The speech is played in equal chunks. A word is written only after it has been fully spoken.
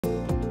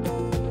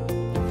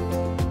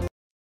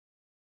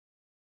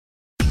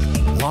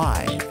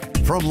Live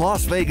from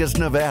Las Vegas,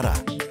 Nevada,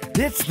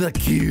 it's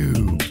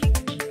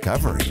theCUBE.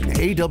 Covering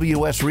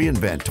AWS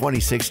reInvent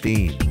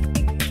 2016.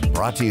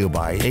 Brought to you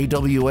by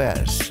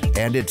AWS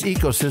and its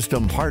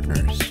ecosystem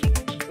partners.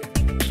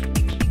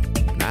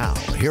 Now,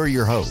 here are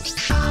your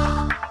hosts,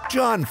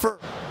 John Furrier.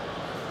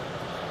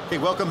 Hey,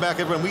 welcome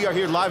back everyone. We are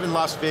here live in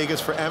Las Vegas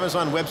for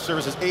Amazon Web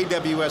Services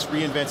AWS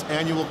reInvent's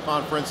annual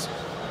conference,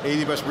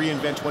 AWS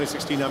reInvent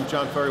 2016. I'm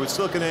John Furrier with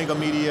SiliconANGLE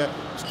Media,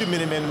 Stu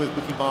Miniman with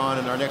Wikibon,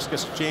 and our next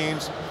guest,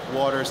 James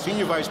Waters,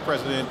 Senior Vice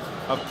President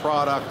of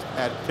Product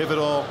at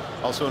Pivotal,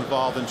 also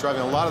involved in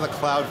driving a lot of the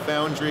Cloud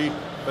Foundry,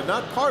 but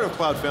not part of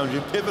Cloud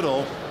Foundry.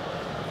 Pivotal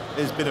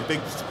has been a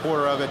big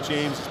supporter of it.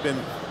 James has been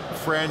a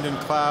friend in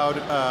cloud,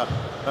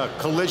 a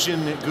collision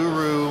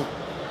guru,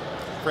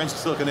 friends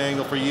of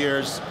SiliconANGLE for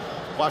years,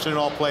 watching it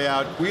all play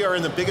out. We are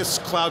in the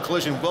biggest cloud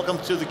collision. Welcome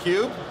to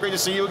theCUBE. Great to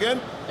see you again.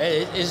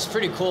 Hey, it's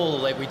pretty cool.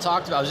 Like we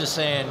talked about, I was just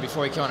saying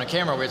before we came on the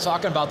camera, we were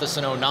talking about this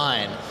in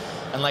 '09,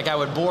 and like I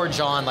would bore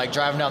John like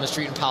driving down the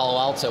street in Palo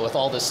Alto with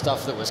all this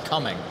stuff that was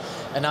coming.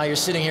 And now you're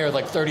sitting here with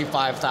like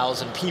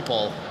 35,000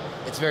 people.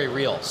 It's very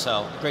real,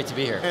 so great to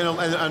be here.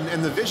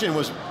 And the vision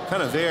was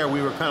kind of there.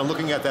 We were kind of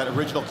looking at that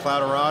original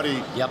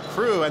Clouderati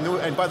crew,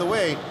 and by the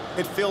way,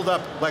 it filled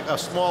up like a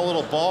small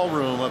little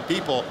ballroom of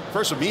people.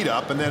 First a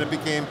meetup, and then it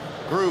became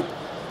group.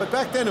 But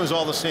back then it was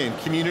all the same.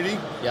 Community,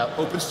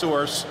 open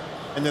source,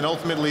 and then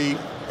ultimately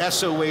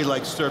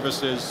SOA-like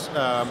services,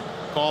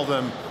 call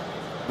them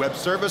web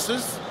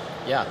services.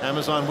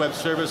 Amazon Web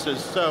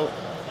Services. So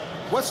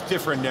what's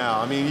different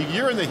now? I mean,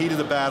 you're in the heat of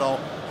the battle.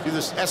 You're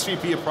this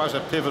SVP of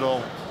Project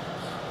Pivotal.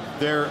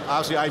 They're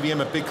obviously IBM,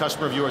 a big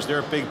customer of yours. They're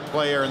a big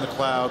player in the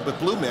cloud. But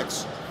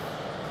Bluemix,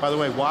 by the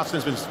way, Watson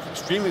has been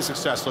extremely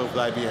successful with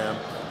IBM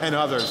and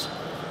others.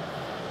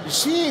 You're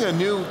seeing a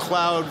new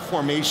cloud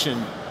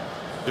formation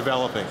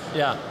developing.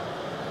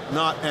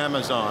 Not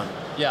Amazon.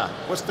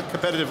 What's the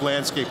competitive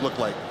landscape look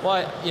like?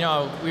 Well, you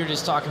know, we were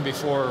just talking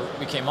before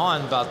we came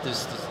on about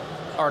this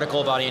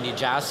article about Andy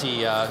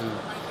Jassy, who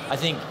I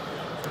think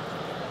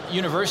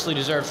universally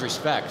deserves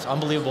respect,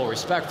 unbelievable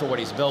respect for what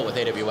he's built with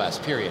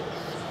AWS, period.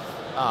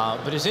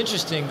 But it's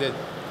interesting that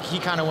he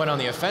kind of went on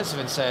the offensive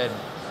and said,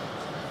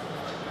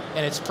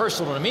 and it's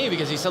personal to me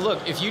because he said, look,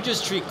 if you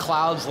just treat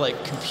clouds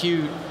like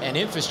compute and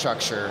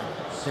infrastructure,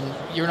 then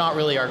you're not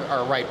really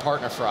our right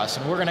partner for us,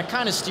 and we're going to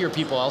kind of steer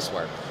people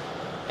elsewhere.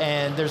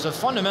 And there's a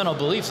fundamental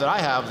belief that I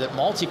have that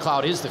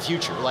multi-cloud is the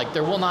future. Like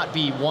there will not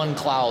be one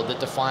cloud that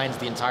defines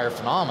the entire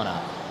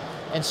phenomena.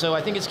 And so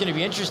I think it's going to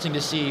be interesting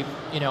to see,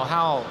 you know,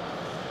 how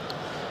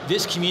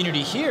this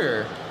community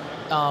here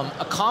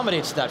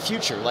accommodates that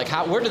future. Like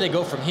where do they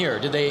go from here?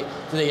 Do they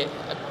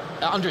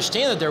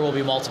understand that there will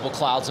be multiple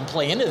clouds and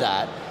play into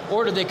that?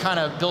 Or do they kind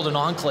of build an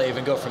enclave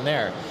and go from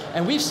there?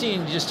 And we've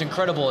seen just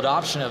incredible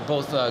adoption of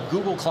both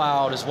Google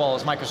Cloud as well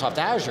as Microsoft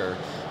Azure.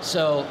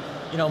 So,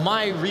 you know,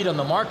 my read on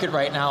the market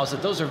right now is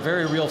that those are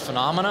very real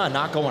phenomena and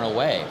not going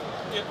away.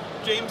 Yeah,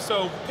 James,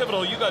 so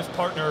Pivotal, you guys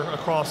partner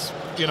across,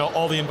 you know,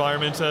 all the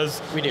environments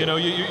as, we do. You know,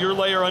 your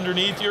layer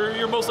underneath,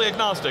 you're mostly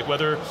agnostic,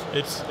 whether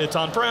it's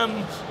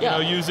on-prem, you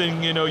know,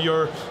 using, you know,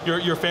 your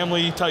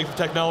family type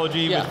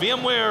technology with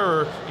VMware,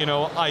 or, you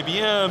know,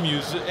 IBM,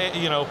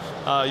 you know,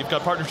 you've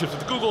got partnerships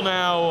with Google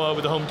now,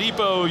 with the Home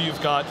Depot,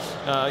 you've got,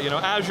 you know,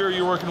 Azure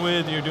you're working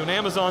with, you're doing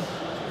Amazon.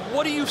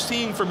 What are you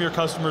seeing from your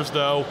customers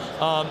though?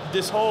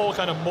 This whole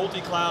kind of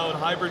multi-cloud,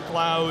 hybrid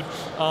cloud,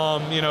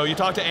 you know, you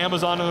talk to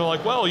Amazon and they're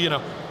like, well, you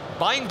know,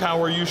 buying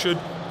power, you should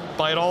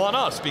buy it all on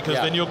us because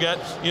then you'll get,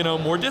 you know,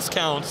 more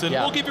discounts and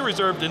we'll give you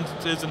reserved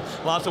instances and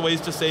lots of ways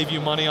to save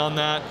you money on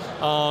that.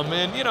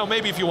 And you know,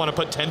 maybe if you want to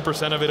put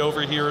 10% of it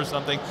over here or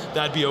something,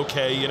 that'd be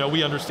okay. You know,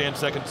 we understand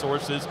second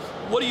sources.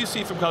 What do you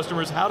see from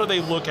customers? How do they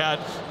look at,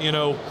 you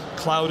know,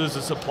 cloud as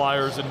a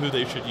suppliers and who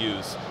they should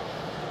use?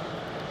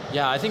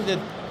 Yeah, I think that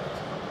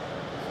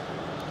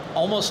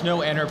almost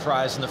no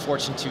enterprise in the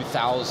Fortune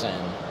 2000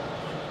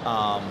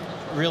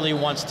 really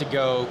wants to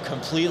go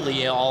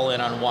completely all in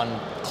on one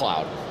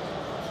cloud.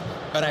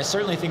 And I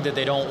certainly think that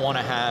they don't want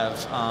to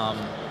have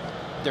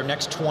their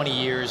next 20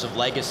 years of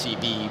legacy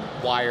be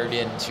wired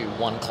into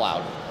one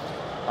cloud.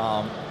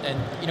 And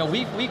you know,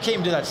 we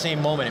came to that same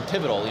moment in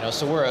Pivotal, you know,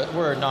 so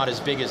we're not as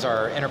big as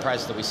our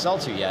enterprises that we sell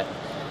to yet.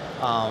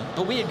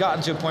 But we had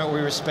gotten to a point where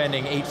we were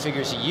spending 8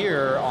 figures a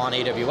year on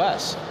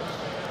AWS.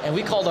 And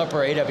we called up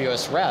our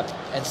AWS rep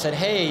and said,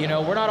 hey, you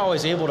know, we're not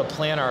always able to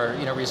plan our,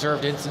 you know,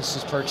 reserved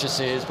instances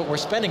purchases, but we're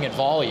spending in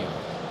volume.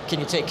 Can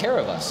you take care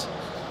of us?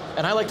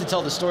 And I like to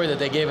tell the story that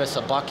they gave us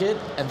a bucket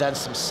and then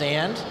some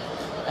sand,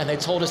 and they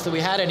told us that we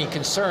had any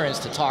concerns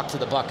to talk to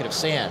the bucket of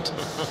sand.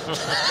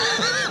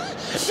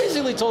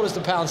 Basically told us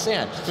to pound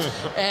sand.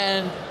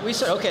 And we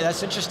said, okay,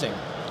 that's interesting.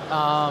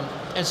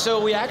 And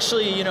so we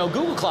actually, you know,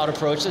 Google Cloud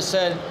approached us,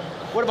 said,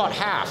 what about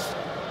half?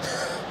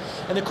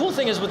 And the cool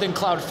thing is within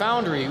Cloud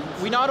Foundry,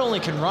 we not only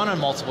can run on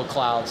multiple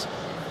clouds,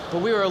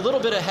 but we were a little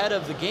bit ahead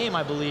of the game,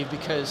 I believe,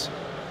 because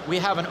we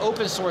have an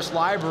open source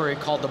library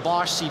called the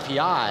Bosch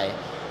CPI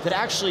that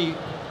actually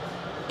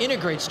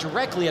integrates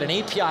directly at an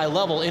API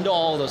level into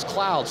all of those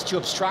clouds to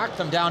abstract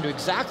them down to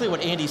exactly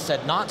what Andy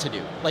said not to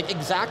do, like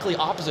exactly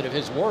opposite of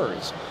his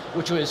words,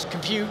 which was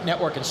compute,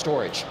 network, and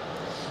storage.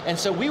 And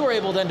so we were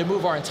able then to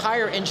move our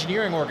entire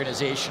engineering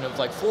organization of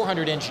like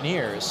 400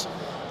 engineers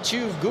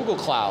to Google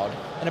Cloud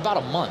in about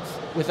a month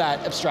with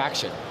that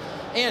abstraction,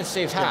 and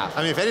save half.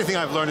 I mean, if anything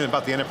I've learned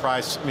about the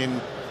enterprise, I mean,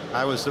 when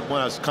I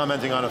was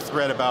commenting on a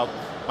thread about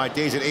my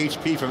days at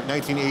HP from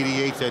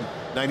 1988 to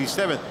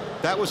 97,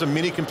 that was a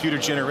mini computer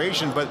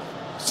generation, but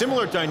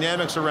similar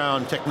dynamics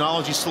around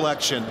technology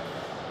selection,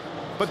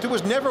 but there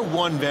was never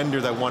one vendor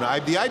that won.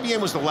 The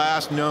IBM was the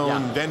last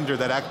known vendor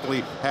that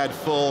actually had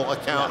full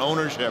account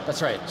ownership.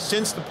 That's right.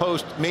 Since the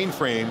post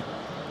mainframe,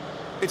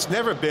 it's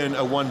never been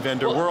a one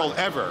vendor world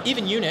ever.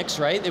 Even Unix,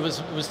 right? It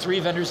was 3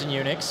 vendors in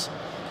Unix,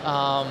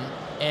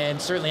 and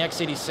certainly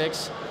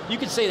x86. You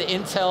could say that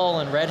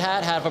Intel and Red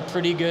Hat have a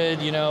pretty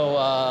good, you know,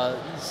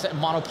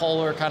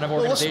 monopolar kind of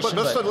organization.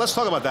 Let's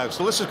talk about that.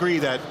 So let's agree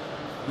that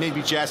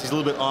maybe Jassie's a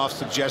little bit off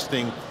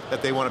suggesting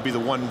that they want to be the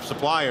one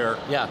supplier.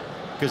 Yeah.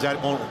 Because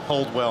that won't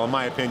hold well, in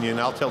my opinion.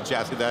 I'll tell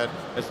Jassy that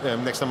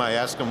next time I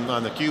ask him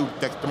on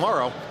theCUBE,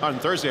 tomorrow, on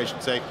Thursday I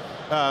should say.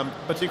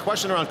 But the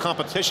question around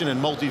competition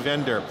and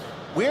multi-vendor,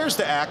 where's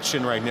the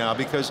action right now?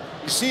 Because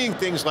you're seeing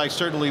things like,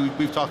 certainly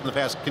we've talked in the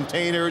past,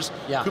 containers,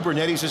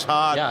 Kubernetes is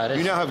hot. Yeah, it is.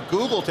 You now have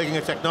Google taking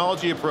a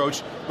technology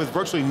approach with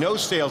virtually no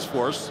sales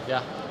force.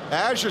 Yeah.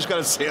 Azure's got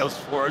a sales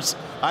force.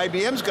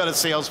 IBM's got a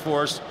sales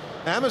force.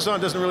 Amazon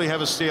doesn't really have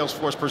a sales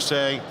force per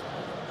se.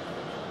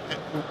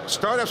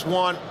 Startups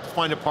want to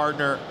find a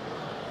partner.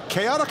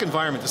 Chaotic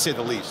environment, to say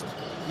the least.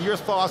 Your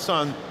thoughts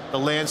on the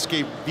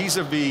landscape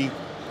vis-a-vis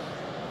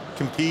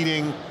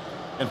competing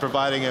and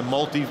providing a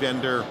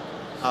multi-vendor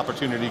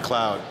opportunity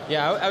cloud?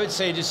 Yeah, I would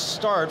say just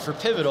start for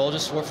Pivotal,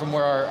 just from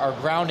where our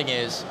grounding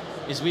is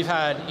we've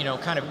had, you know,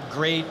 kind of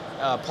great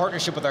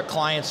partnership with our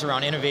clients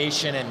around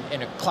innovation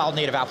and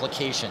cloud-native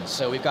applications.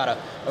 So we've got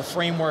a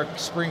framework,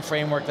 Spring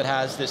framework, that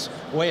has this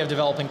way of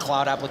developing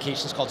cloud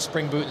applications called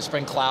Spring Boot and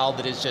Spring Cloud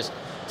that is just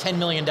 10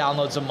 million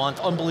downloads a month,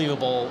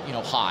 unbelievable, you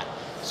know, hot.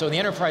 So in the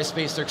enterprise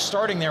space, they're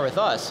starting there with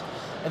us,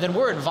 and then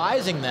we're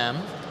advising them,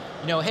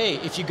 you know, hey,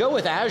 if you go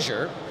with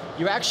Azure,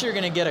 you actually are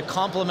going to get a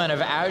complement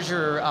of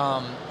Azure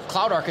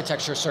cloud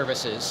architecture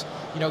services.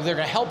 You know, they're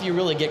going to help you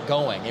really get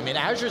going. I mean,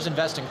 Azure's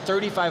investing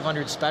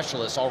 3,500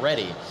 specialists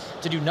already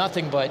to do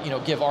nothing but, you know,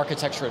 give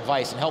architecture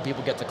advice and help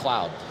people get to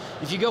cloud.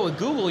 If you go with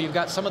Google, you've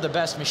got some of the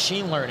best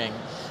machine learning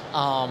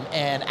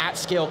and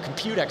at-scale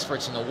compute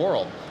experts in the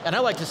world. And I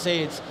like to say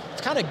it's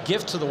kind of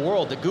gift to the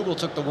world that Google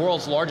took the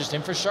world's largest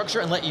infrastructure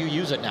and let you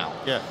use it now.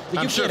 Yeah,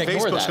 I'm sure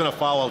Facebook's going to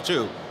follow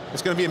too.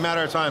 It's going to be a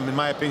matter of time, in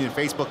my opinion.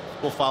 Facebook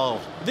will follow.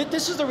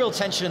 This is the real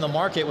tension in the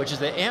market, which is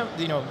that,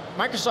 you know,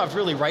 Microsoft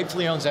really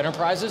rightfully owns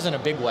enterprises in a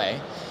big way.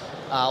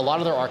 A lot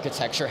of their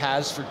architecture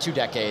has for 2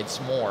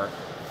 decades more.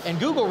 And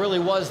Google really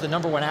was the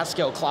 #1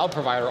 at-scale cloud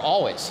provider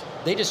always.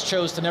 They just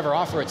chose to never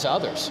offer it to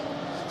others.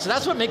 So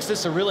that's what makes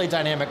this a really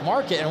dynamic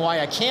market, and why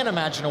I can't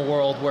imagine a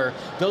world where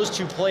those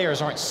 2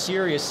 players aren't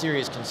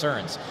serious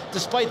concerns,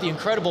 despite the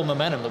incredible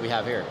momentum that we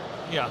have here.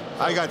 Yeah.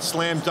 I got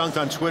slam dunked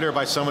on Twitter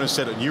by someone who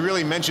said, you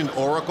really mentioned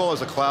Oracle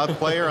as a cloud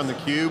player on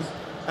theCUBE,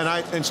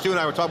 and Stu and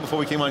I were talking before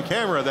we came on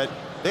camera that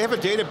they have a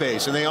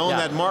database and they own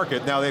that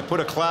market. Now they put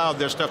a cloud,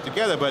 their stuff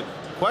together, but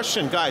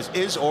question, guys,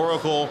 is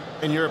Oracle,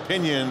 in your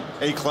opinion,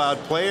 a cloud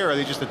player, or are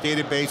they just a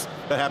database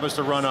that happens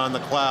to run on the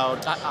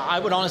cloud? I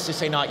would honestly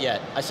say not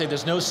yet. I say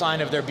there's no sign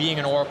of there being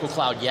an Oracle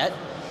cloud yet.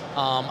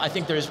 I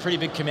think there's pretty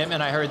big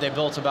commitment. I heard they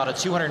built about a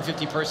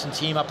 250-person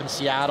team up in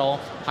Seattle,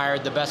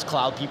 hired the best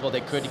cloud people they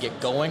could to get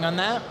going on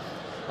that.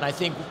 And I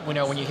think, you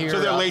know, when you hear...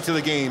 So they're late to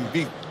the game.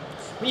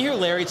 When you hear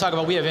Larry talk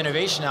about we have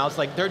innovation now, it's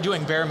like they're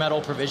doing bare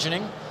metal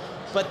provisioning,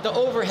 but the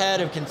overhead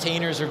of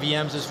containers or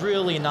VMs is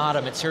really not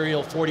a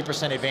material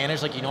 40%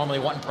 advantage like you normally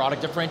want in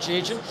product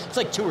differentiation. It's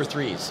like 2 or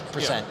 3%.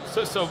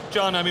 Yeah. So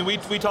John, I mean, we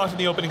talked in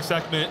the opening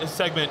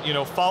segment, you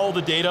know, follow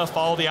the data,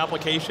 follow the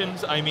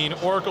applications. I mean,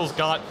 Oracle's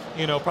got,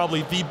 you know,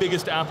 probably the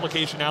biggest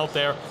application out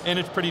there, and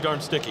it's pretty darn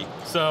sticky.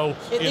 So,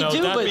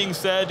 that being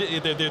said,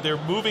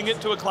 they're moving it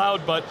to a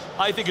cloud, but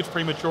I think it's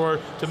premature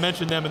to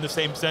mention them in the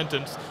same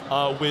sentence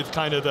with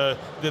kind of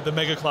the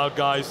mega cloud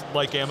guys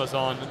like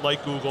Amazon,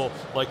 like Google,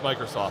 like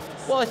Microsoft.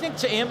 Well, I think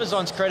to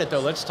Amazon's credit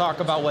though, let's talk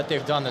about what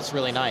they've done that's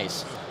really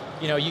nice.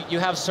 You know, you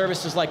have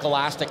services like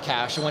Elastic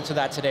Cache, I went to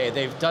that today.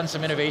 They've done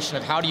some innovation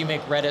of how do you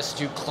make Redis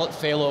do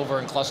failover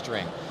and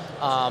clustering.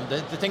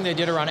 The thing they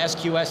did around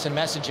SQS and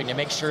messaging to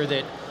make sure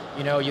that,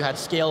 you know, you had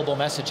scalable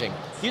messaging.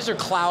 These are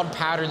cloud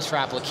patterns for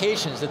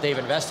applications that they've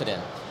invested in.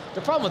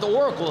 The problem with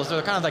Oracle is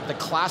they're kind of like the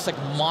classic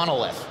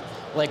monolith,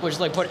 which is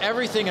like put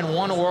everything in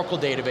one Oracle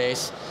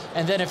database,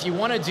 and then if you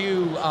want to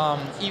do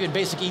even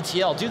basic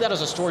ETL, do that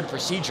as a stored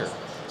procedure.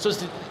 So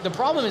the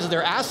problem is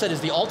their asset is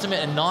the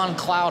ultimate in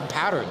non-cloud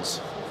patterns.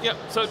 Yeah,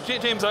 so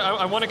James,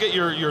 I want to get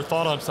your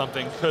thought on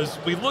something, because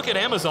we look at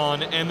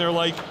Amazon and they're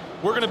like,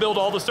 we're going to build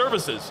all the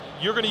services.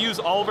 You're going to use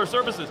all of our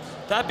services.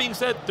 That being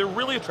said, they're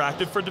really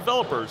attractive for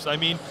developers. I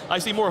mean, I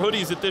see more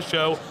hoodies at this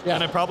show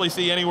than I probably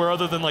see anywhere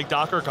other than like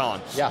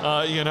DockerCon.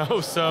 Yeah. You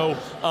know, so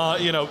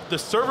you know, the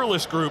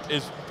serverless group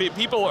is,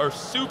 people are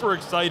super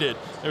excited.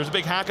 There's a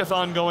big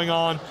hackathon going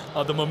on.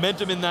 The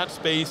momentum in that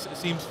space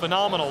seems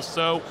phenomenal.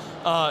 So,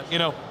 you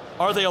know,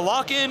 are they a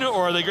lock-in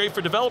or are they great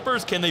for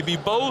developers? Can they be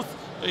both?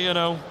 You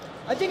know.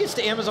 I think it's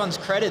to Amazon's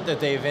credit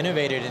that they've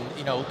innovated in,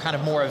 you know, kind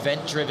of more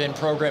event-driven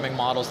programming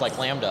models like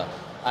Lambda.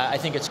 I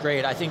think it's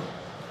great. I think,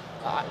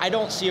 I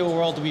don't see a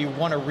world where we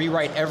want to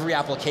rewrite every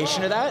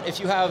application of that. If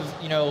you have,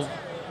 you know,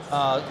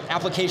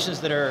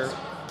 applications that are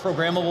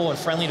programmable and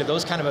friendly to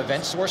those kind of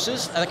event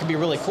sources, that can be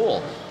really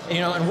cool. And,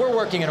 you know, and we're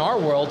working in our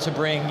world to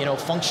bring, you know,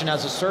 function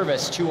as a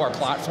service to our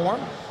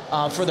platform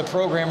for the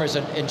programmers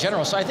in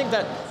general. So I think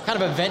that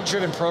kind of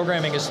event-driven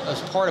programming is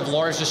part of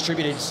large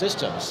distributed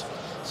systems.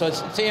 So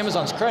it's to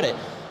Amazon's credit.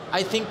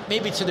 I think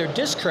maybe to their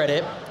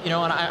discredit, you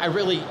know, and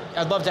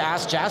I'd love to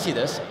ask Jassy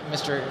this,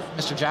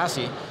 Mr.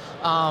 Jassy,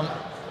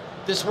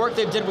 this work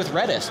they did with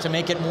Redis to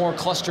make it more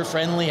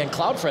cluster-friendly and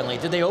cloud-friendly,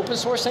 did they open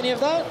source any of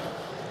that?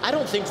 I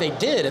don't think they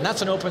did, and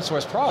that's an open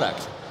source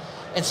product.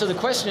 And so the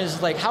question is,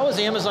 like, how is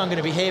Amazon going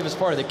to behave as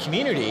part of the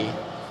community?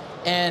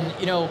 And,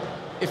 you know,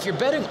 if you're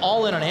betting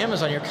all in on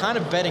Amazon, you're kind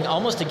of betting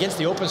almost against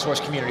the open source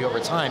community over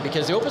time,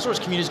 because the open source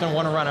community is going to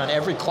want to run on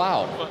every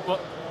cloud.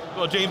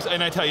 Well, James,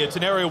 and I tell you, it's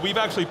an area we've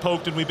actually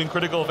poked and we've been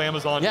critical of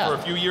Amazon for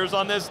a few years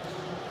on this.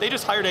 They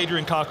just hired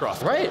Adrian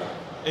Cockcroft. Right.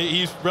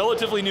 He's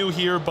relatively new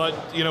here, but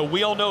you know,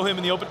 we all know him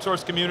in the open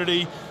source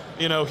community.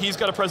 You know, he's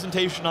got a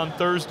presentation on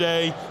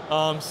Thursday,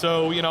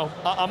 so you know,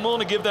 I'm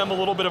willing to give them a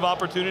little bit of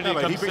opportunity to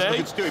come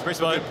say. He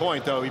brings up a good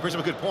point, though. He brings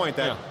up a good point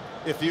that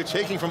if you're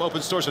taking from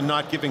open source and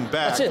not giving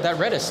back, that's it. That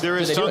Redis.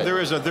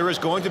 There is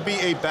going to be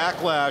a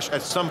backlash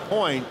at some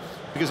point,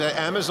 because at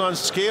Amazon's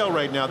scale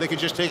right now, they could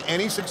just take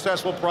any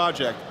successful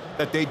project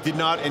that they did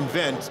not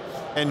invent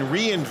and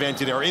reinvent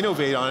it or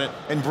innovate on it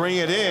and bring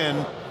it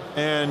in,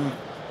 and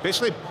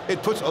basically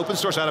it puts open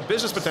source out of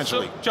business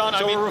potentially. So, John,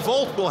 I mean, a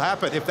revolt will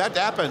happen if that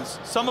happens.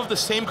 Some of the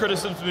same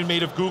criticisms have been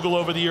made of Google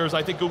over the years.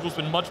 I think Google's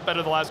been much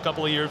better the last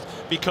couple of years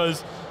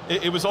because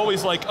it was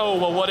always like, oh,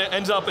 well, what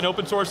ends up in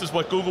open source is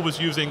what Google was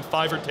using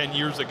 5 or 10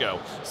 years ago.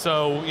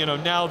 So, you know,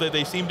 now that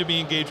they seem to be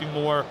engaging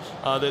more,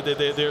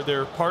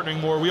 they're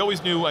partnering more. We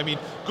always knew, I mean,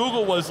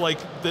 Google was like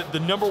the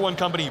 #1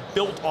 company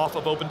built off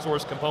of open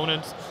source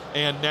components,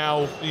 and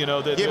now, you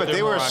know, but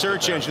they were a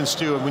search engine,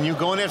 Stu, and when you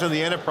go into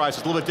the enterprise,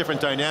 it's a little bit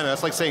different dynamic.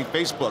 That's like saying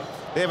Facebook.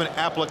 They have an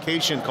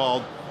application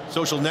called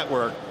Social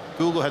Network.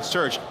 Google had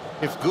search.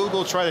 If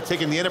Google tried to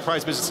take in the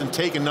enterprise business and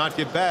take and not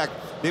give back,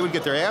 they would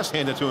get their ass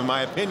handed to them, in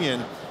my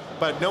opinion.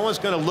 But no one's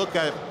going to look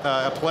at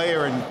a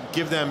player and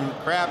give them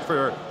crap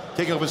for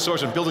taking open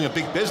source and building a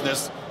big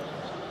business.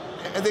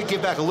 And they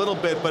give back a little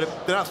bit, but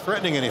they're not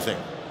threatening anything.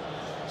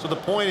 So the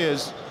point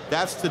is,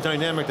 that's the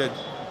dynamic that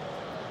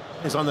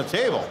is on the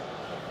table.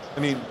 I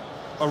mean,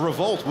 a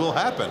revolt will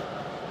happen.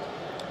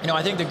 You know,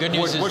 I think the good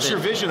news is what's your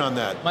vision on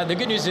that? The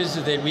good news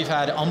is that we've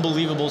had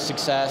unbelievable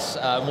success.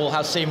 We'll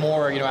have to say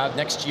more, you know,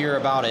 next year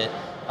about it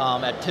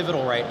at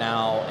Pivotal right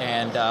now,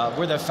 and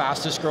we're the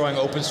fastest growing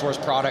open source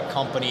product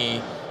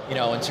company, you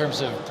know, in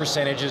terms of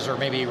percentages or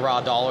maybe raw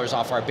dollars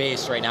off our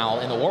base right now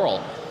in the world.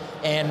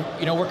 And,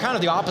 you know, we're kind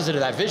of the opposite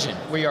of that vision.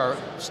 We are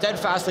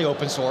steadfastly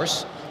open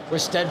source, we're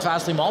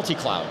steadfastly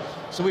multi-cloud.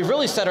 So we've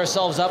really set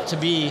ourselves up to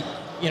be,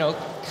 you know,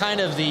 kind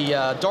of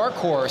the dark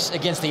horse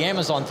against the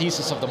Amazon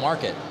thesis of the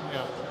market.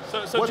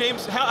 Yeah. So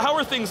James, how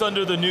are things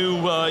under the new,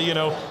 you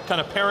know, kind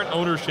of parent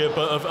ownership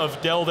of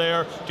Dell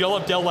there? Do you all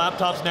have Dell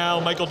laptops now?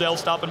 Michael Dell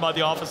stopping by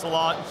the office a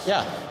lot?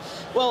 Yeah.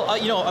 Well,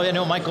 you know, I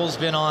know Michael's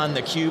been on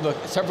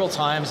theCUBE several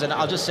times, and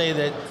I'll just say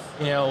that,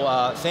 you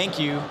know, thank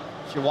you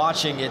if you're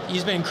watching it.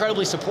 He's been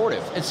incredibly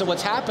supportive. And so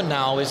what's happened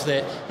now is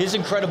that his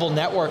incredible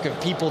network of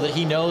people that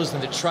he knows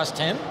and that trust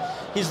him,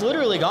 he's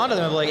literally gone to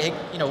them and like, hey,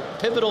 you know,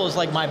 Pivotal is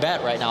like my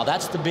bet right now.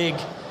 That's the big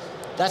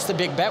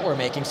bet we're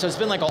making. So it's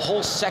been like a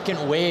whole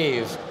second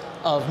wave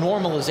of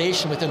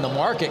normalization within the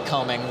market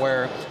coming,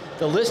 where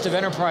the list of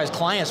enterprise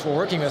clients we're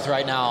working with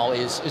right now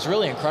is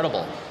really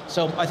incredible.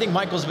 So I think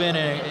Michael's been,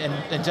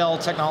 and Dell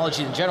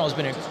technology in general has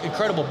been an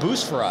incredible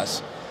boost for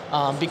us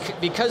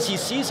because he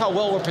sees how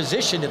well we're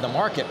positioned in the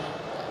market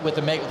with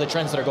the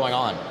trends that are going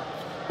on.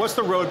 What's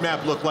the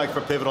roadmap look like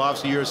for Pivotal?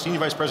 Obviously you're a senior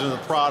vice president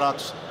of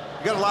products.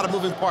 You got a lot of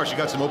moving parts. You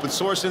got some open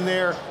source in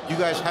there. You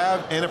guys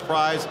have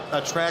enterprise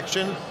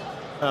traction.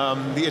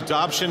 The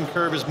adoption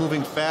curve is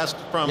moving fast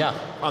from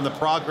on the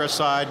progress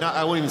side.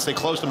 I wouldn't even say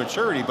close to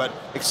maturity, but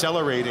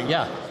accelerating.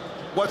 Yeah.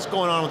 What's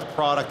going on with the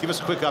product? Give us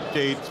a quick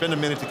update. Spend a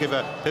minute to give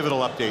a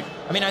Pivotal update.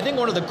 I mean, I think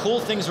one of the cool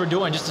things we're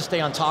doing, just to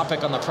stay on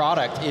topic on the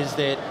product, is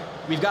that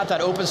we've got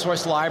that open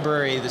source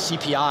library, the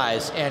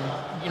CPIs, and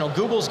you know,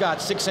 Google's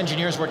got 6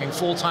 engineers working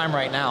full time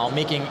right now,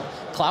 making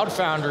Cloud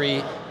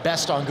Foundry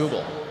best on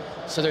Google.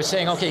 So they're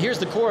saying, okay, here's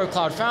the core of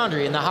Cloud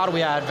Foundry, and now how do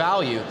we add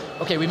value?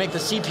 Okay, we make the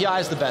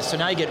CPIs the best, so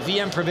now you get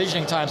VM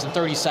provisioning times in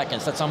 30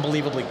 seconds. That's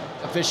unbelievably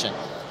efficient.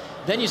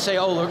 Then you say,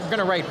 oh, we're going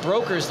to write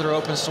brokers that are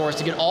open source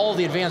to get all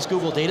the advanced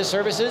Google data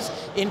services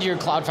into your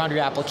Cloud Foundry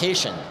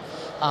application.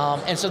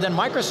 And so then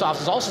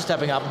Microsoft is also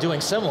stepping up and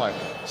doing similar.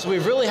 So we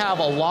really have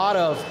a lot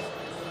of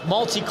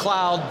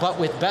multi-cloud, but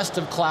with best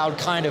of cloud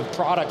kind of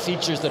product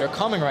features that are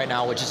coming right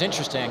now, which is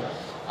interesting,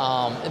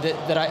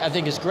 that I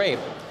think is great.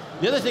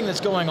 The other thing that's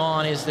going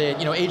on is that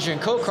Adrian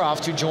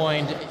Cockcroft, who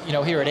joined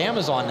here at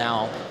Amazon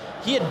now,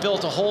 he had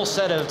built a whole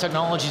set of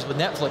technologies with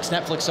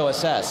Netflix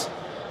OSS.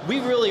 We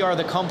really are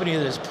the company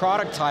that has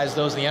productized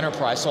those in the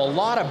enterprise. So a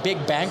lot of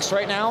big banks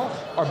right now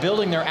are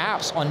building their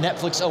apps on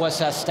Netflix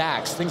OSS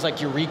stacks, things like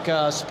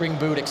Eureka, Spring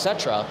Boot, et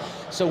cetera.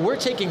 So we're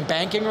taking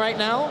banking right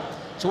now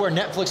to where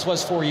Netflix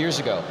was 4 years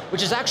ago,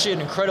 which is actually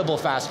an incredible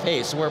fast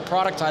pace. So we're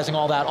productizing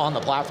all that on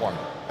the platform.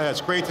 And it's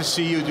great to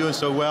see you doing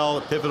so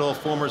well. Pivotal,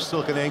 former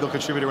SiliconANGLE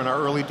contributor in our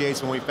early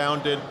days when we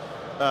founded.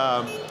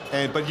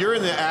 But you're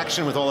in the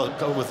action with a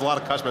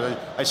lot of customers.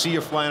 I see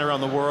you flying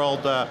around the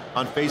world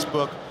on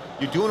Facebook.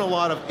 You're doing a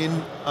lot of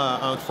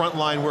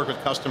frontline work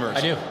with customers.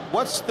 I do.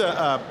 What's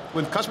the,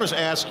 when customers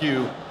ask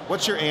you,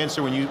 what's your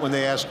answer when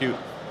they ask you,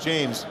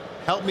 James,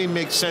 help me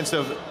make sense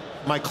of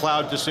my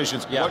cloud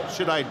decisions, what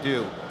should I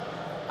do?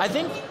 I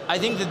think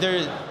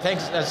that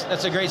thanks,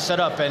 that's a great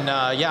setup, and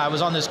yeah, I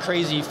was on this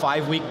crazy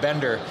 5-week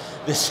bender,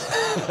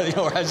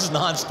 where I was just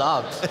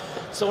nonstop.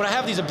 So when I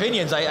have these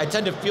opinions, I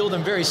tend to feel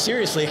them very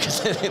seriously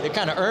because they're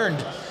kind of earned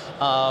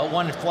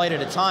one flight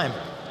at a time.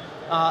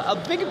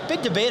 A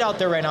big debate out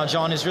there right now,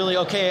 John, is really,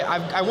 okay,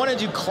 I want to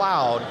do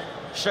cloud.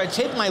 Should I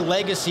take my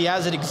legacy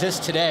as it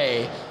exists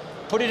today,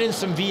 put it in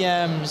some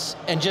VMs,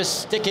 and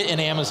just stick it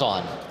in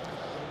Amazon?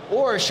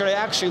 Or should I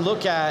actually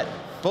look at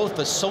both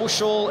the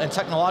social and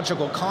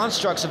technological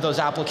constructs of those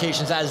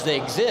applications as they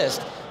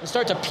exist, and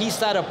start to piece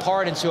that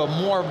apart into a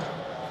more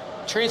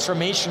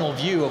transformational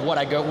view of where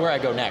I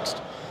go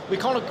next? We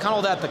call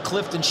that the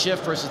lift and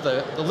shift versus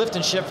the lift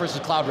and shift versus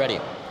cloud ready.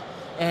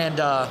 And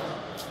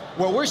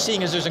what we're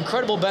seeing is there's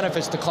incredible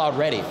benefits to cloud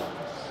ready,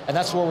 and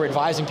that's where we're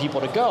advising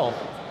people to go,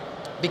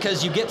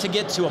 because you get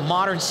to a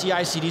modern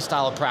CI/CD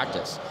style of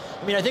practice.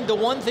 I mean, I think the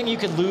one thing you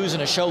could lose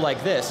in a show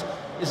like this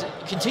is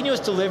continuous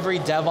delivery,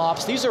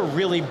 DevOps. These are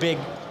really big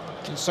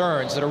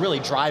concerns that are really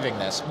driving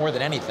this more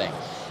than anything.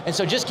 And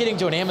so just getting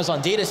to an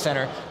Amazon data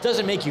center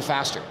doesn't make you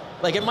faster.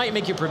 Like, it might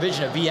make you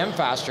provision a VM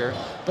faster,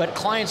 but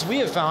clients we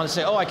have found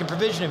say, oh, I can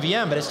provision a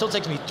VM, but it still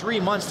takes me 3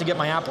 months to get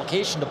my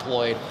application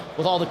deployed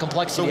with all the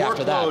complexity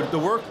after that. The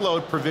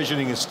workload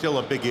provisioning is still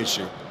a big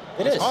issue.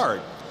 It's hard.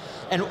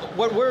 And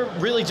what we're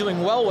really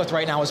doing well with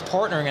right now is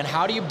partnering, and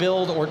how do you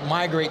build or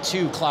migrate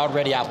to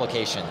cloud-ready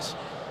applications?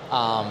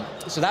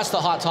 So that's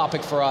the hot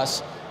topic for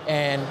us.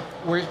 And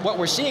what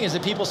we're seeing is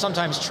that people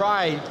sometimes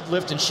try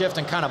lift and shift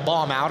and kind of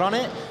bomb out on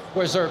it,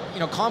 whereas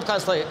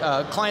clients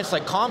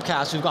like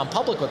Comcast who've gone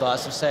public with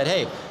us have said,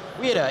 hey,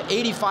 we had an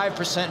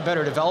 85%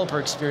 better developer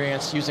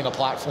experience using a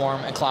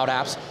platform and cloud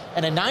apps,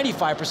 and a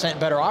 95%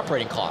 better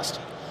operating cost.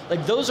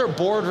 Like, those are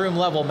boardroom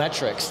level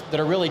metrics that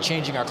are really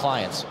changing our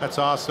clients. That's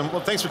awesome. Well,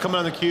 thanks for coming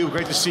on theCUBE.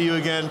 Great to see you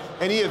again.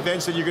 Any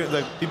events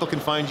that people can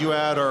find you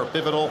at, or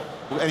Pivotal?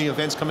 Any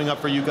events coming up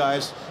for you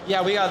guys?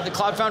 Yeah, we got the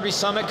Cloud Foundry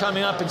Summit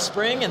coming up in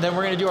spring, and then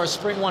we're going to do our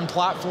Spring One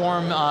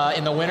platform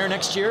in the winter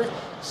next year.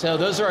 So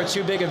those are our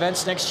 2 big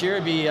events next year.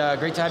 It'd be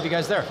great to have you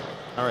guys there.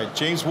 All right,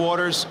 James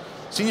Waters,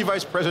 Senior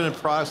Vice President of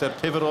Products at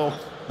Pivotal,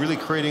 really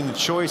creating the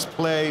choice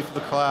play for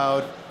the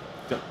cloud.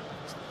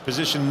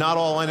 Position not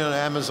all in on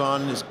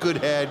Amazon is good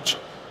hedge.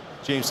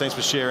 James, thanks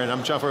for sharing.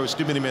 I'm John Furrier with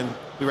Stu Miniman. We'll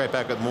be right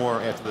back with more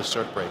after this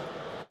short break.